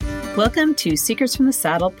Welcome to Secrets from the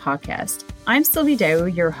Saddle podcast. I'm Sylvie Dow,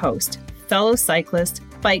 your host, fellow cyclist,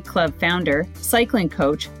 bike club founder, cycling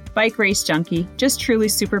coach, bike race junkie, just truly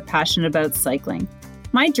super passionate about cycling.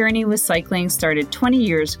 My journey with cycling started 20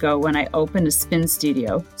 years ago when I opened a spin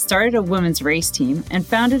studio, started a women's race team, and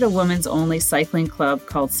founded a women's only cycling club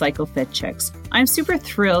called Cycle Fit Chicks. I'm super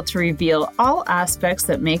thrilled to reveal all aspects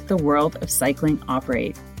that make the world of cycling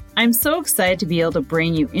operate. I'm so excited to be able to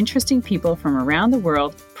bring you interesting people from around the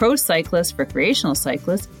world, pro cyclists, recreational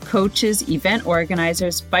cyclists, coaches, event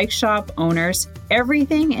organizers, bike shop owners,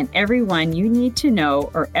 everything and everyone you need to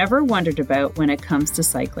know or ever wondered about when it comes to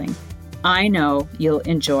cycling. I know you'll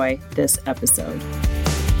enjoy this episode.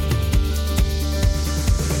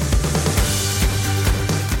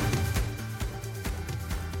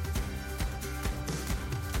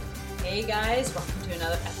 Hey guys, welcome to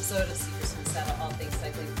another episode of Secrets from the Saddle, All Things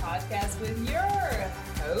Cycling Podcast with your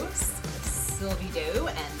host, Sylvie Dow,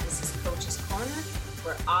 and this is Coach's Corner,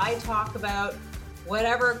 where I talk about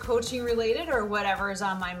whatever coaching related or whatever is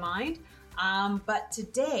on my mind. But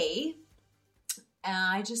today,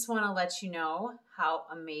 I just want to let you know how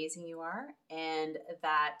amazing you are and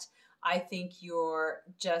that I think you're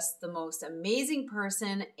just the most amazing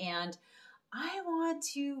person, and I want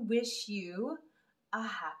to wish you a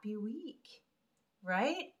happy week,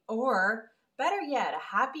 right? Or better yet,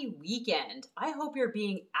 a happy weekend. I hope you're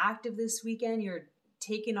being active this weekend. You're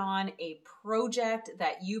taking on a project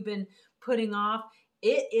that you've been putting off.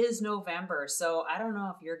 It is November, so I don't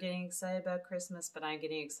know if you're getting excited about Christmas, but I'm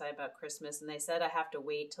getting excited about Christmas, and they said I have to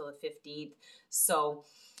wait till the 15th.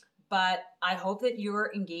 But I hope that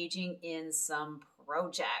you're engaging in some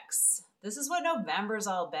projects. This is what November is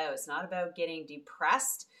all about. It's not about getting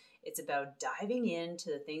depressed. It's about diving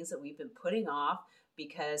into the things that we've been putting off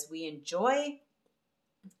because we enjoy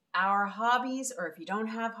our hobbies, or if you don't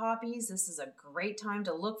have hobbies, this is a great time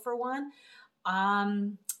to look for one.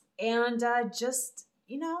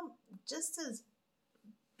 Just to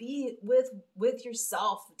be with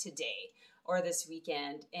yourself today or this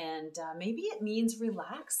weekend. And maybe it means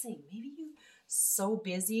relaxing. Maybe you're so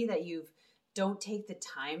busy that you don't take the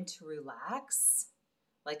time to relax.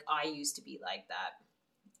 Like I used to be like that.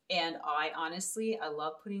 And I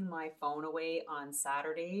love putting my phone away on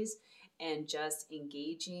Saturdays and just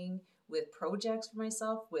engaging with projects for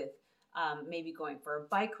myself, with maybe going for a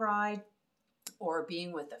bike ride or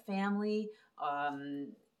being with the family,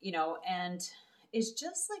 and it's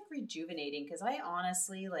just like rejuvenating because I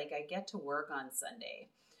get to work on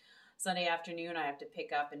Sunday afternoon. I have to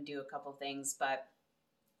pick up and do a couple things, but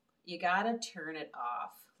you got to turn it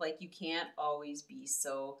off. Like you can't always be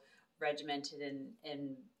so regimented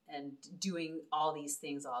and doing all these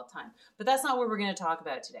things all the time. But that's not what we're going to talk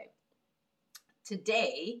about today.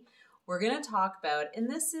 Today, we're going to talk about, and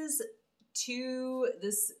this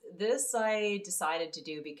I decided to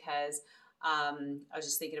do because I was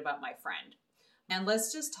just thinking about my friend. And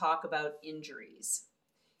let's just talk about injuries.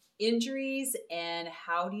 Injuries and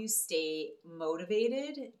how do you stay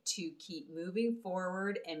motivated to keep moving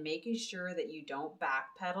forward and making sure that you don't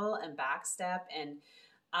backpedal and backstep and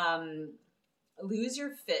lose your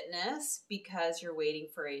fitness because you're waiting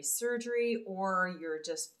for a surgery or you're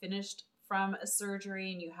just finished from a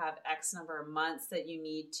surgery and you have X number of months that you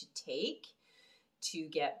need to take to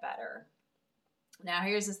get better. Now,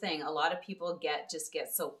 here's the thing. A lot of people get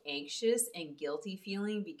so anxious and guilty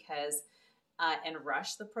feeling because and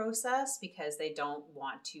rush the process because they don't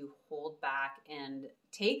want to hold back and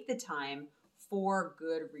take the time for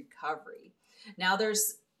good recovery. Now,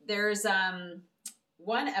 there's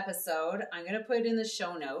one episode, I'm going to put it in the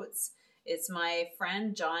show notes. It's my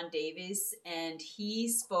friend John Davies, and he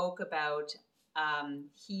spoke about,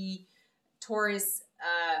 he tore his,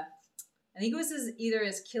 I think it was either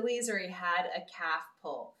his Achilles or he had a calf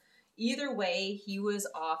pull. Either way, he was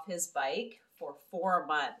off his bike for 4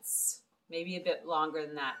 months, maybe a bit longer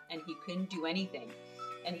than that, and he couldn't do anything.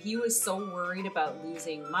 And he was so worried about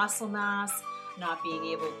losing muscle mass, not being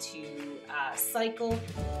able to cycle.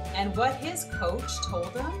 And what his coach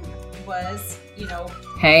told him was,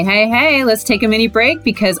 Hey, let's take a mini break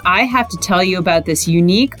because I have to tell you about this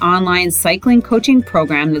unique online cycling coaching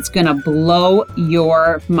program that's going to blow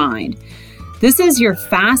your mind. This is your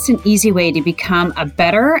fast and easy way to become a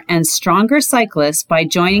better and stronger cyclist by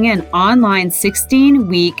joining an online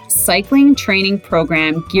 16-week cycling training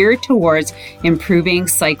program geared towards improving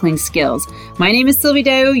cycling skills. My name is Sylvie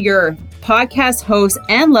Dow, your podcast host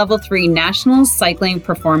and Level 3 National Cycling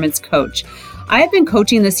Performance Coach. I have been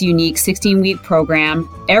coaching this unique 16-week program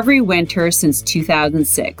every winter since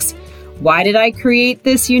 2006. Why did I create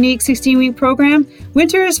this unique 16-week program?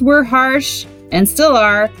 Winters were harsh and still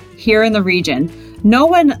are here in the region. No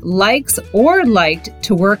one likes or liked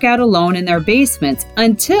to work out alone in their basements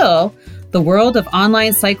until the world of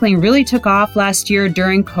online cycling really took off last year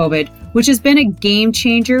during COVID, which has been a game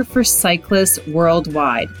changer for cyclists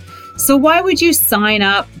worldwide. So why would you sign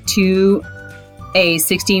up to a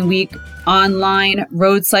 16-week online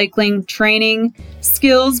road cycling training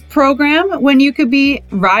skills program when you could be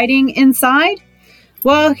riding inside?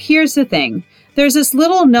 Well, here's the thing. There's this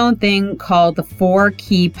little known thing called the 4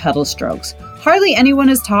 key pedal strokes. Hardly anyone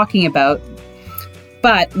is talking about,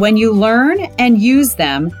 but when you learn and use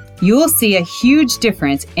them, you will see a huge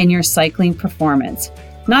difference in your cycling performance,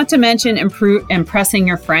 not to mention impressing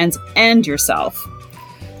your friends and yourself.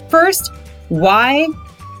 First, why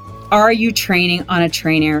are you training on a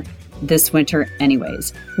trainer this winter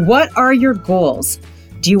anyways? What are your goals?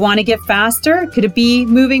 Do you want to get faster? Could it be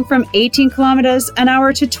moving from 18 kilometers an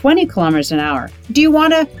hour to 20 kilometers an hour? Do you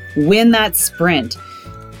want to win that sprint?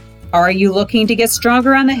 Are you looking to get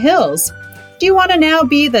stronger on the hills? Do you want to now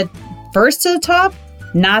be the first to the top,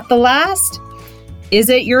 not the last? Is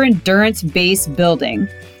it your endurance base building?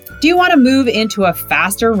 Do you want to move into a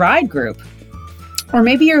faster ride group? Or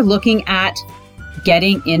maybe you're looking at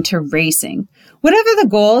getting into racing. Whatever the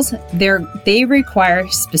goals, they require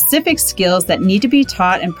specific skills that need to be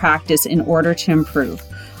taught and practiced in order to improve.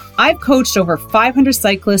 I've coached over 500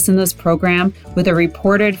 cyclists in this program with a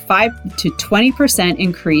reported 5 to 20%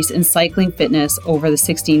 increase in cycling fitness over the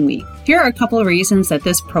 16 week. Here are a couple of reasons that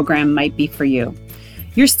this program might be for you.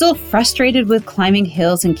 You're still frustrated with climbing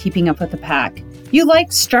hills and keeping up with the pack. You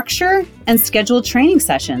like structure and scheduled training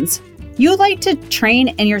sessions. You like to train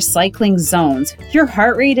in your cycling zones. Your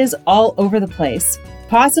heart rate is all over the place.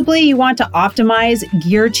 Possibly you want to optimize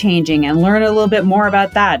gear changing and learn a little bit more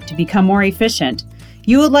about that to become more efficient.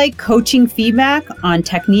 You would like coaching feedback on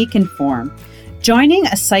technique and form. Joining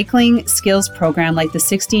a cycling skills program like the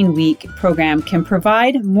 16-week program can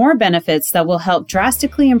provide more benefits that will help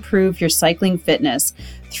drastically improve your cycling fitness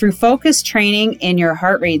through focused training in your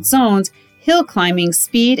heart rate zones, hill climbing,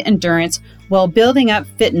 speed, endurance, while building up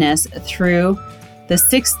fitness through the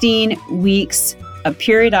 16 weeks of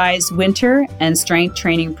periodized winter and strength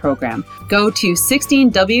training program. Go to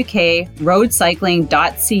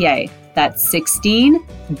 16wkroadcycling.ca. That's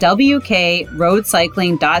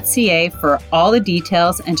 16wkroadcycling.ca for all the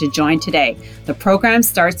details and to join today. The program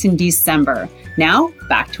starts in December. Now,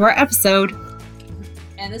 back to our episode.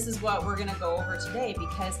 And this is what we're going to go over today,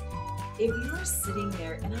 because if you're sitting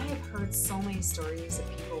there, and I have heard so many stories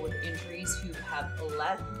of people with injuries who have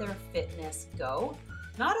let their fitness go,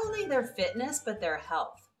 not only their fitness, but their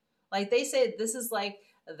health. Like they say, this is like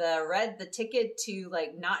the ticket to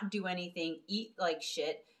like not do anything, eat like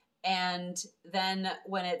shit. And then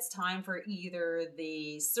when it's time for either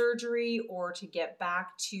the surgery or to get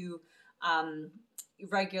back to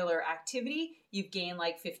regular activity, you've gained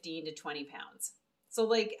like 15 to 20 pounds. So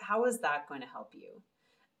like, how is that going to help you?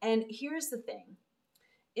 And here's the thing.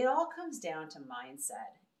 It all comes down to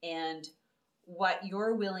mindset and what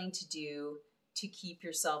you're willing to do to keep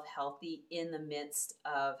yourself healthy in the midst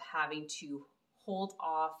of having to hold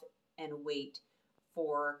off and wait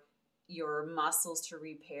for your muscles to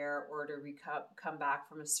repair or to come back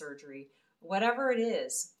from a surgery, whatever it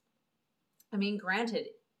is. I mean, granted,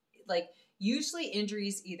 like usually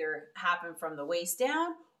injuries either happen from the waist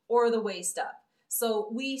down or the waist up. So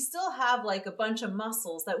we still have like a bunch of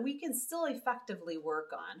muscles that we can still effectively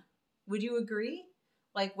work on. Would you agree?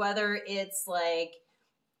 Like whether it's like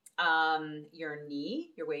your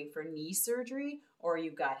knee, you're waiting for knee surgery, or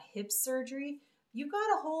you've got hip surgery, you've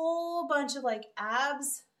got a whole bunch of like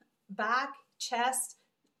abs, back, chest,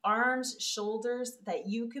 arms, shoulders that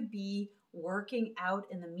you could be working out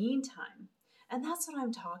in the meantime. And that's what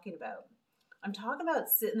I'm talking about. I'm talking about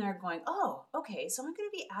sitting there going, oh, okay, so I'm going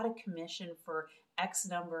to be out of commission for X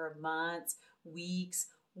number of months, weeks.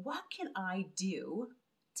 What can I do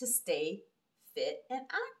to stay fit and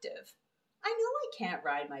active? I know I can't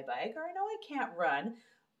ride my bike, or I know I can't run,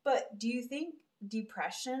 but do you think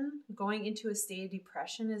depression, going into a state of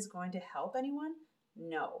depression, is going to help anyone?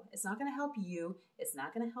 No, it's not going to help you. It's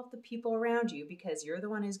not going to help the people around you, because you're the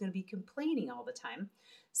one who's going to be complaining all the time.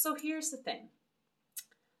 So here's the thing.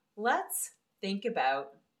 Let's think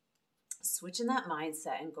about switching that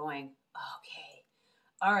mindset and going, okay,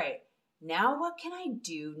 all right, now what can I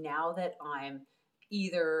do now that I'm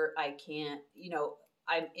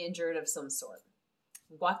I'm injured of some sort?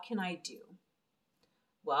 What can I do?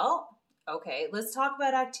 Well, okay, let's talk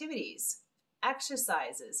about activities,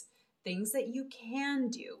 exercises, things that you can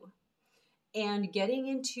do, and getting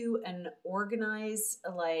into an organized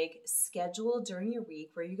schedule during your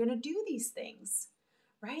week where you're going to do these things,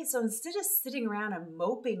 right? So instead of sitting around and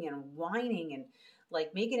moping and whining and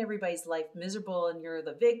like making everybody's life miserable and you're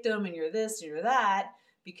the victim and you're this and you're that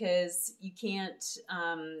because you can't,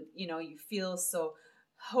 you feel so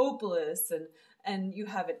hopeless and you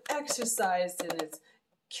haven't exercised and it's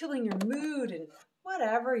killing your mood and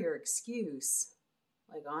whatever your excuse.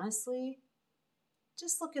 Like, honestly,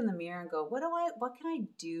 just look in the mirror and go, what can I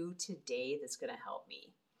do today that's going to help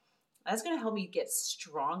me? That's going to help me get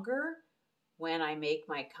stronger when I make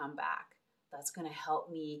my comeback. That's going to help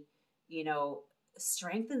me,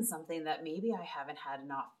 strengthen something that maybe I haven't had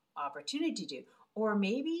enough opportunity to do. Or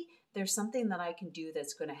maybe there's something that I can do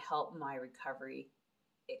that's going to help my recovery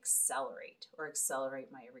accelerate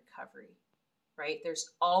my recovery, right?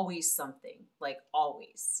 There's always something, like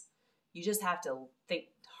always. You just have to think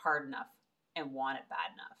hard enough and want it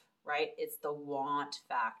bad enough, right? It's the want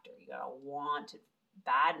factor. You got to want it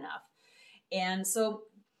bad enough. And so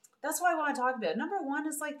that's what I want to talk about. Number one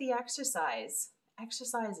is like the exercise.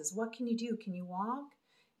 Exercises. What can you do? Can you walk?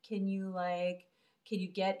 Can you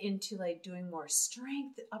get into like doing more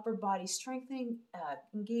strength, upper body strengthening,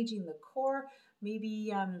 engaging the core?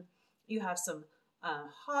 Maybe you have some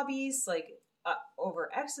hobbies like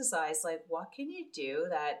over exercise. Like, what can you do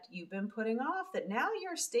that you've been putting off that now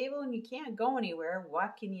you're stable and you can't go anywhere?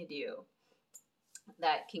 What can you do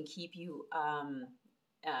that can keep you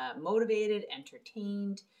motivated,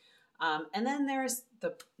 entertained? And then there's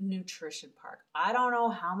the nutrition part. I don't know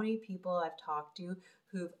how many people I've talked to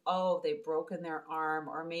they've broken their arm,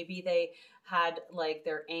 or maybe they had like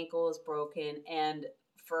their ankle is broken and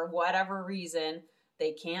for whatever reason,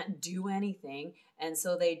 they can't do anything. And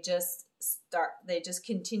so they just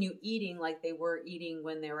continue eating like they were eating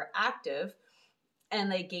when they were active,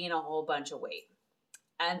 and they gain a whole bunch of weight.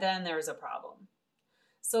 And then there's a problem.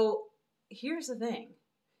 So here's the thing.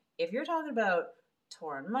 If you're talking about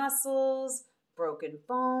torn muscles, broken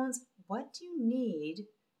bones, what do you need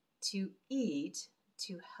to eat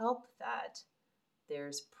to help that?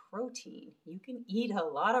 There's protein. You can eat a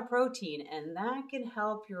lot of protein, and that can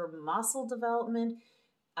help your muscle development.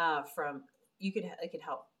 It can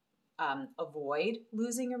help avoid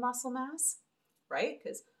losing your muscle mass, right?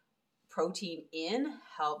 Because protein in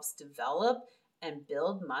helps develop and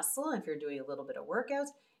build muscle. And if you're doing a little bit of workouts,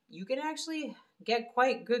 you can actually get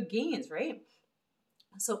quite good gains, right?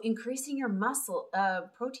 So increasing your muscle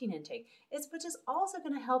protein intake, which is also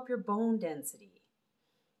going to help your bone density,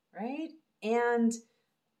 right? And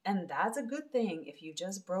that's a good thing if you've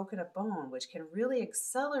just broken a bone, which can really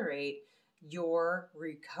accelerate your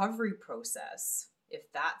recovery process.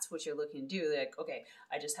 If that's what you're looking to do, like, okay,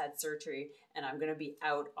 I just had surgery and I'm going to be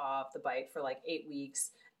out of the bike for like 8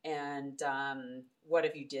 weeks. And what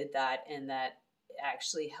if you did that and that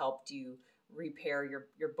actually helped you repair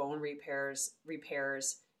your bone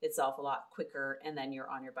repairs itself a lot quicker, and then you're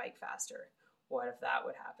on your bike faster? What if that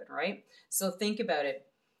would happen, right? So think about it.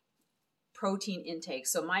 Protein intake.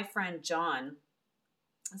 So my friend John,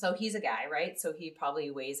 so he's a guy, right? So he probably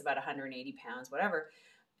weighs about 180 pounds, whatever.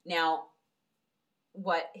 Now,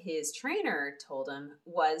 what his trainer told him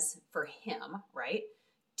was for him, right,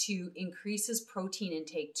 to increase his protein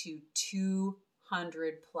intake to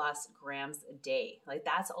 200 plus grams a day. Like,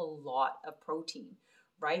 that's a lot of protein,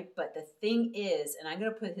 right? But the thing is, and I'm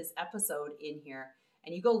going to put his episode in here,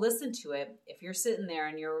 and you go listen to it. If you're sitting there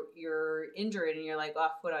and you're injured and you're like, oh,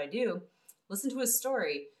 what do I do? Listen to his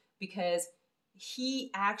story, because he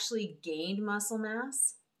actually gained muscle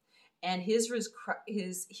mass, and he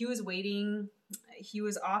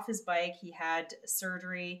was off his bike. He had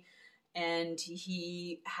surgery, and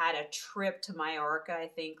he had a trip to Mallorca, I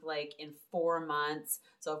think, like in 4 months.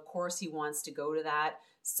 So of course he wants to go to that.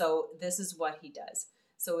 So this is what he does.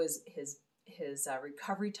 So his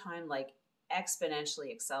recovery time like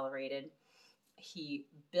exponentially accelerated. He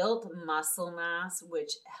built muscle mass,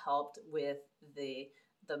 which helped with the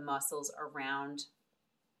muscles around,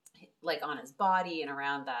 like on his body and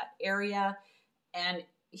around that area. And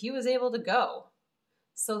he was able to go.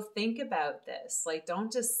 So think about this. Like,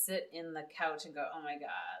 don't just sit in the couch and go, oh my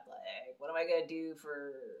God, like, what am I going to do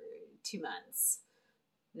for 2 months?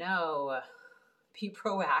 No, be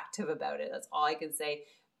proactive about it. That's all I can say.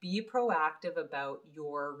 Be proactive about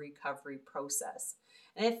your recovery process.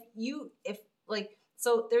 And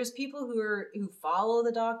so there's people who follow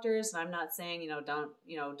the doctors, and I'm not saying,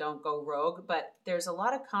 don't go rogue, but there's a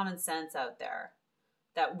lot of common sense out there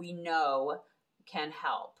that we know can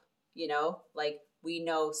help, like we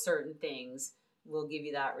know certain things will give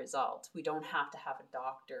you that result. We don't have to have a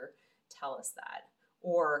doctor tell us that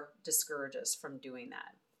or discourage us from doing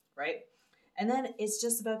that, right? And then it's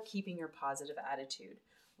just about keeping your positive attitude,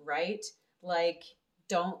 right? Like,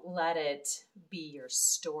 don't let it be your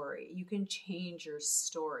story. You can change your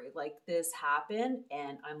story. Like, this happened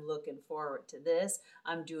and I'm looking forward to this.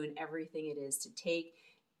 I'm doing everything it is to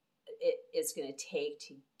it's going to take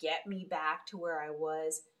to get me back to where I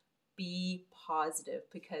was. Be positive,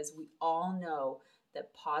 because we all know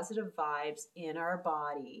that positive vibes in our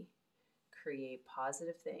body create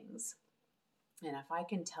positive things. And if I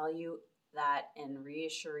can tell you that and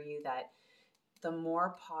reassure you that the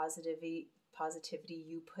more positivity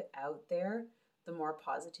you put out there, the more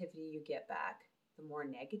positivity you get back. The more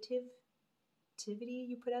negativity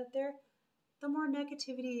you put out there, the more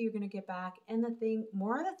negativity you're going to get back. And the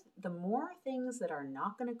more things that are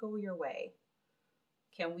not going to go your way.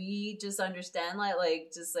 Can we just understand,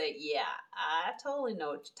 just say, yeah, I totally know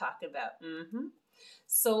what you're talking about.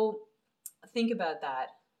 So think about that.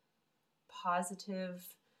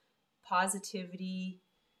 Positivity,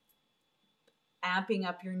 amping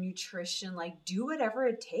up your nutrition, do whatever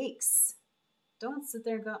it takes. Don't sit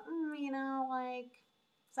there and go,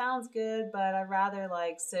 sounds good, but I'd rather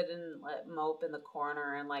sit and mope in the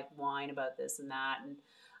corner and whine about this and that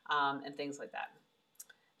and things like that.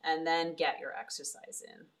 And then get your exercise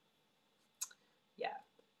in. Yeah.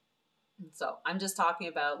 So I'm just talking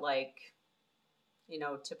about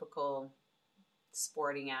typical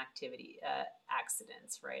sporting activity,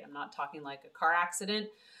 accidents, right? I'm not talking like a car accident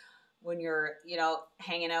when you're,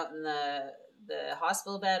 hanging out in the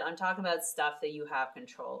hospital bed. I'm talking about stuff that you have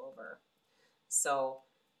control over. So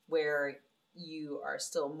where you are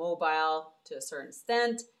still mobile to a certain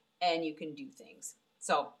extent and you can do things.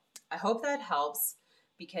 So I hope that helps,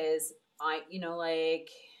 because I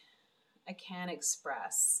can't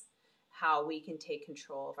express how we can take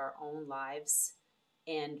control of our own lives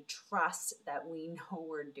and trust that we know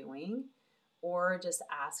we're doing, or just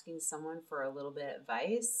asking someone for a little bit of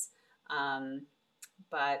advice.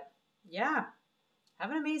 But yeah,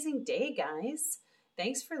 have an amazing day, guys.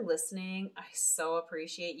 Thanks for listening. I so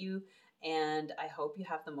appreciate you. And I hope you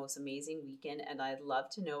have the most amazing weekend. And I'd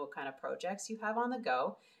love to know what kind of projects you have on the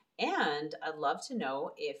go. And I'd love to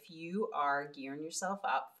know if you are gearing yourself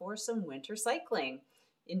up for some winter cycling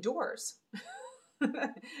indoors,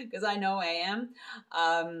 because I know I am.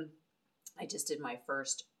 I just did my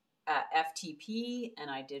first FTP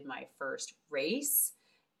and I did my first race,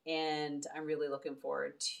 and I'm really looking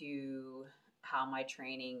forward to how my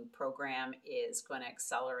training program is going to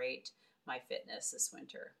accelerate my fitness this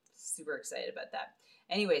winter. Super excited about that.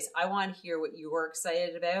 Anyways, I want to hear what you were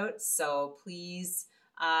excited about. So please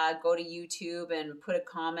go to YouTube and put a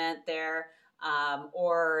comment there.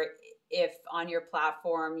 Or if on your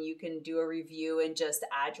platform you can do a review and just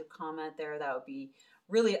add your comment there, that would be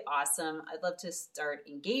really awesome. I'd love to start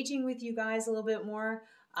engaging with you guys a little bit more.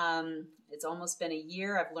 It's almost been a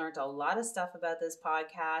year. I've learned a lot of stuff about this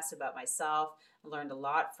podcast, about myself. I learned a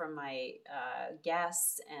lot from my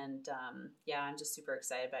guests, and I'm just super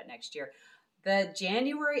excited about next year. The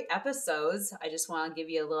January episodes, I just want to give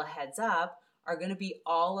you a little heads up, are going to be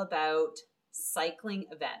all about cycling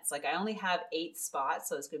events. I only have 8 spots,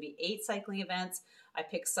 so it's going to be 8 cycling events. I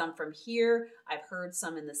picked some from here. I've heard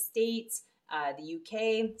some in the States, the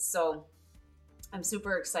UK. So I'm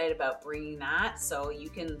super excited about bringing that. So you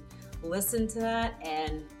can listen to that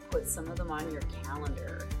and put some of them on your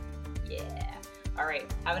calendar. Yeah. All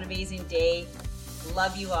right. Have an amazing day.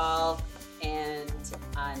 Love you all. And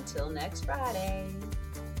until next Friday.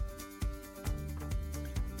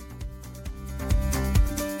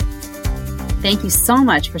 Thank you so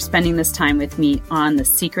much for spending this time with me on the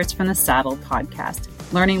Secrets from the Saddle podcast,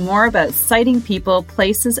 learning more about exciting people,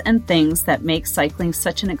 places, and things that make cycling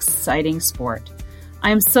such an exciting sport.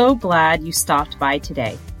 I am so glad you stopped by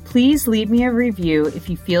today. Please leave me a review if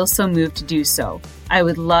you feel so moved to do so. I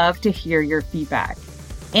would love to hear your feedback.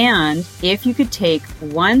 And if you could take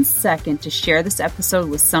 1 second to share this episode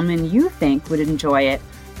with someone you think would enjoy it,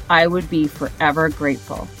 I would be forever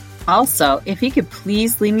grateful. Also, if you could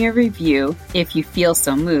please leave me a review if you feel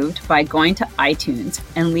so moved by going to iTunes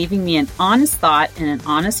and leaving me an honest thought and an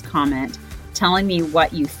honest comment, telling me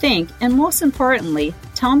what you think, and most importantly,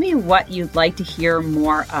 tell me what you'd like to hear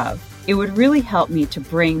more of. It would really help me to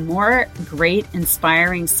bring more great,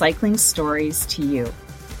 inspiring cycling stories to you.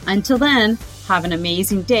 Until then, have an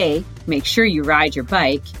amazing day, make sure you ride your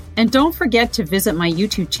bike, and don't forget to visit my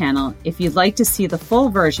YouTube channel if you'd like to see the full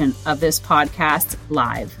version of this podcast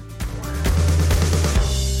live.